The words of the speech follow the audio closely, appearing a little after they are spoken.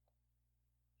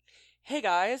Hey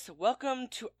guys, welcome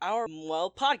to our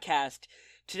podcast.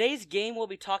 Today's game we'll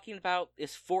be talking about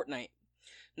is Fortnite.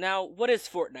 Now, what is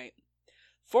Fortnite?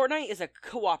 Fortnite is a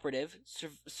cooperative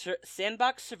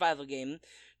sandbox survival game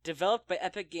developed by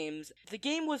Epic Games. The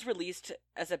game was released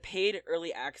as a paid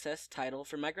early access title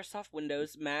for Microsoft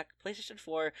Windows, Mac, PlayStation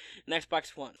 4, and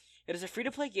Xbox One. It is a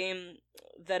free-to-play game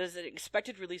that is an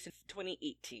expected release in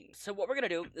 2018. So what we're going to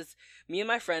do is me and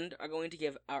my friend are going to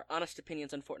give our honest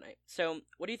opinions on Fortnite. So,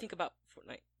 what do you think about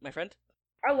Fortnite, my friend?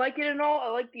 I like it and all. I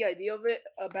like the idea of it,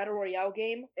 a battle royale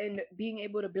game, and being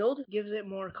able to build gives it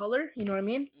more color. You know what I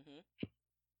mean? Mm-hmm.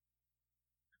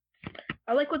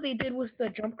 I like what they did with the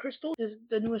jump crystal. This is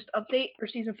the newest update for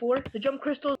season 4. The jump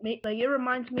crystal, it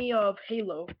reminds me of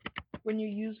Halo when you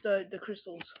use the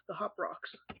crystals, the hop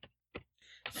rocks.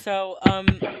 So,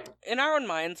 in our own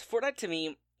minds, Fortnite to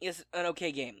me is an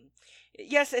okay game.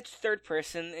 Yes, it's third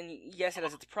person, and yes, it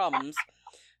has its problems.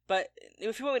 But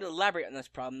if you want me to elaborate on those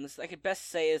problems, I could best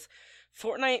say is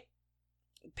Fortnite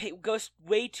goes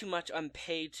way too much on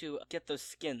pay to get those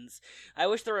skins. I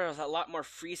wish there was a lot more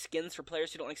free skins for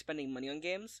players who don't like spending money on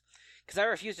games, because I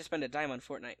refuse to spend a dime on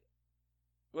Fortnite.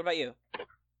 What about you?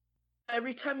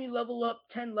 Every time you level up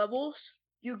 10 levels,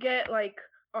 you get like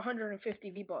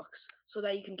 150 V-Bucks so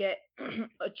that you can get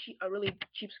a really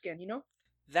cheap skin, you know?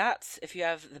 That's if you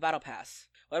have the Battle Pass.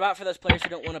 What about for those players who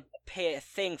don't want to pay a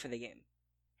thing for the game?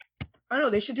 I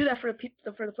know, they should do that for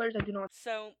the players that do not.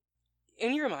 So,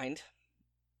 in your mind,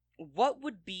 what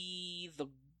would be the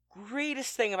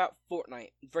greatest thing about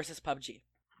Fortnite versus PUBG?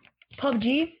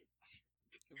 PUBG,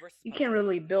 you PUBG. can't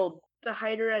really build the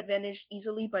hider advantage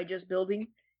easily by just building.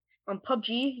 On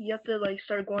PUBG, you have to like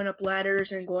start going up ladders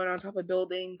and going on top of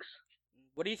buildings.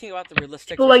 What do you think about the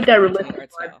realistic People like that cartoony realistic art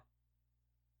vibe. style?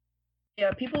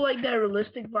 Yeah, people like that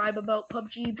realistic vibe about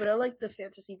PUBG, but I like the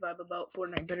fantasy vibe about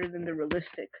Fortnite better than the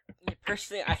realistic.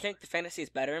 Personally, I think the fantasy is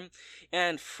better,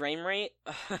 and frame rate.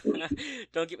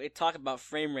 Don't get me talking about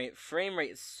frame rate. Frame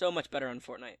rate is so much better on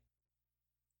Fortnite.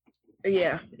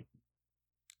 Yeah,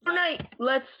 Fortnite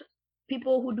lets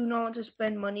people who do not want to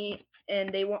spend money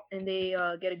and they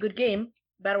get a good game,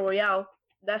 battle royale.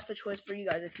 That's the choice for you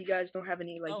guys. If you guys don't have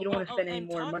any, like, you don't want to spend any And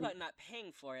more talk money. about not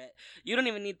paying for it. You don't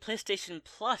even need PlayStation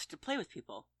Plus to play with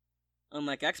people,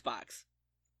 unlike Xbox.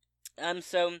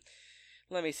 So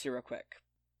let me see real quick.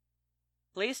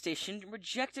 PlayStation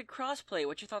rejected crossplay.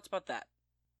 What's your thoughts about that?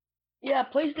 Yeah,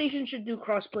 PlayStation should do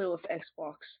crossplay with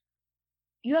Xbox.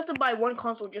 You have to buy one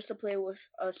console just to play with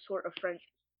a sort of friends,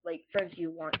 like friends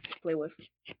you want to play with.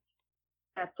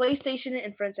 At PlayStation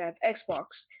and friends that have Xbox,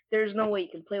 there's no way you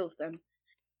can play with them.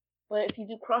 But if you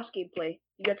do cross gameplay,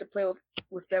 you get to play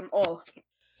with them all.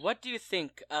 What do you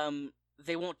think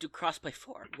they won't do crossplay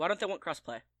for? Why don't they want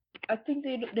crossplay? I think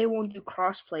they won't do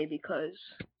crossplay because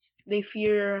they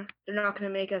fear they're not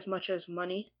going to make as much as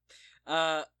money.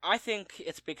 I think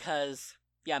it's because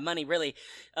money really.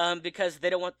 Because they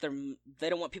don't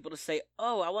want people to say,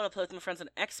 "Oh, I want to play with my friends on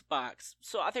Xbox."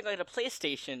 So I think like a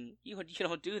PlayStation, you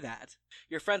don't do that.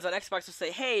 Your friends on Xbox will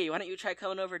say, "Hey, why don't you try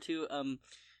coming over to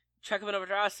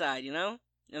our side?" You know,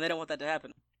 and they don't want that to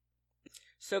happen.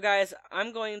 So, guys,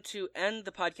 I'm going to end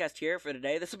the podcast here for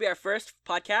today. This will be our first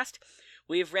podcast.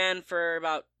 We've ran for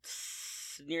about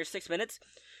near 6 minutes.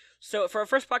 So, for our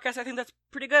first podcast, I think that's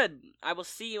pretty good. I will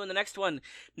see you in the next one.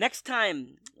 Next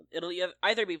time, it'll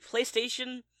either be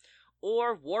PlayStation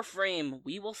or Warframe.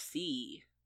 We will see.